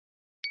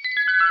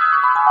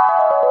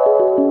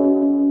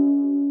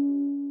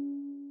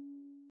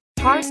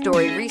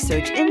4-story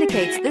research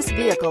indicates this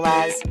vehicle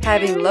as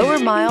having lower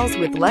miles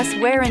with less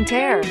wear and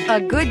tear, a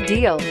good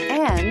deal,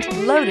 and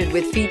loaded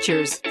with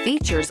features.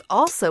 Features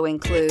also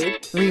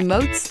include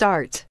remote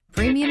start,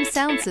 premium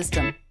sound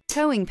system,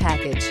 towing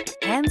package,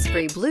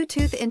 hands-free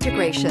Bluetooth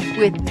integration.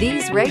 With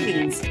these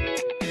ratings,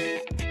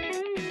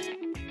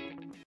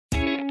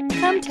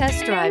 come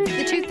test drive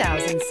the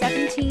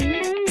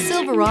 2017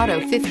 Silverado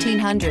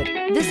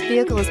 1500. This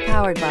vehicle is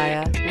powered by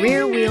a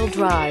rear-wheel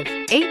drive,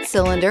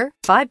 8-cylinder,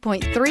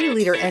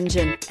 5.3-liter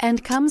engine,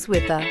 and comes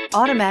with an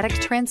automatic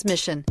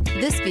transmission.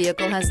 This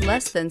vehicle has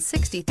less than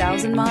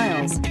 60,000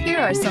 miles. Here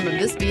are some of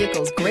this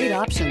vehicle's great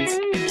options: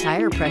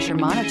 tire pressure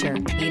monitor,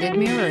 heated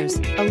mirrors,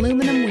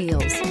 aluminum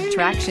wheels,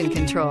 traction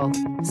control,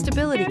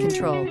 stability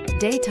control,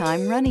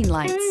 daytime running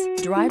lights,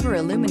 driver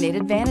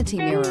illuminated vanity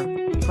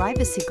mirror,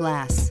 privacy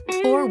glass,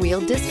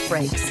 4-wheel disc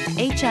brakes,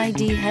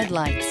 HID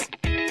headlights.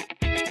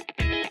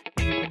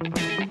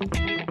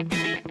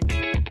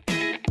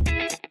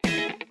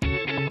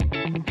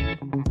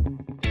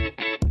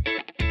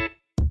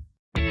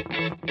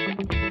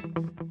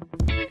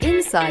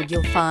 Inside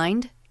you'll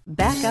find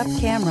backup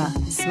camera,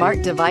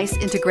 smart device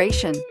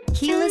integration,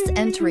 keyless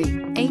entry,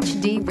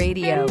 HD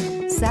radio,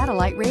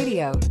 satellite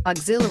radio,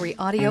 auxiliary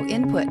audio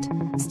input,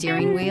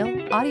 steering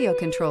wheel audio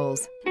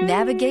controls,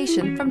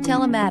 navigation from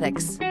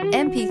telematics,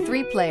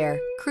 MP3 player,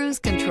 cruise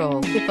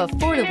control. If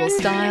affordable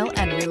style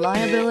and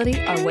reliability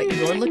are what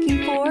you're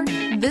looking for,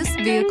 this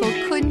vehicle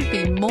couldn't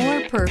be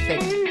more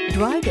perfect.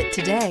 Drive it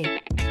today.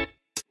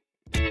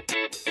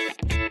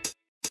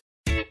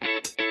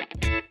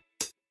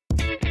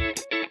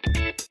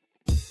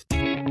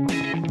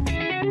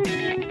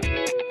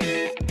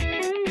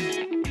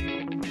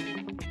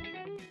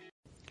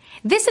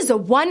 This is a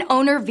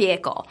one-owner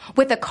vehicle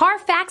with a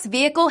Carfax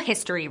Vehicle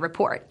History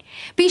Report.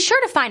 Be sure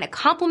to find a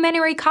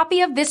complimentary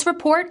copy of this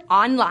report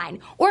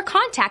online or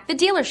contact the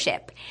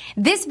dealership.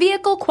 This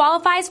vehicle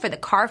qualifies for the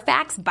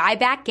Carfax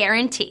Buyback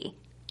Guarantee.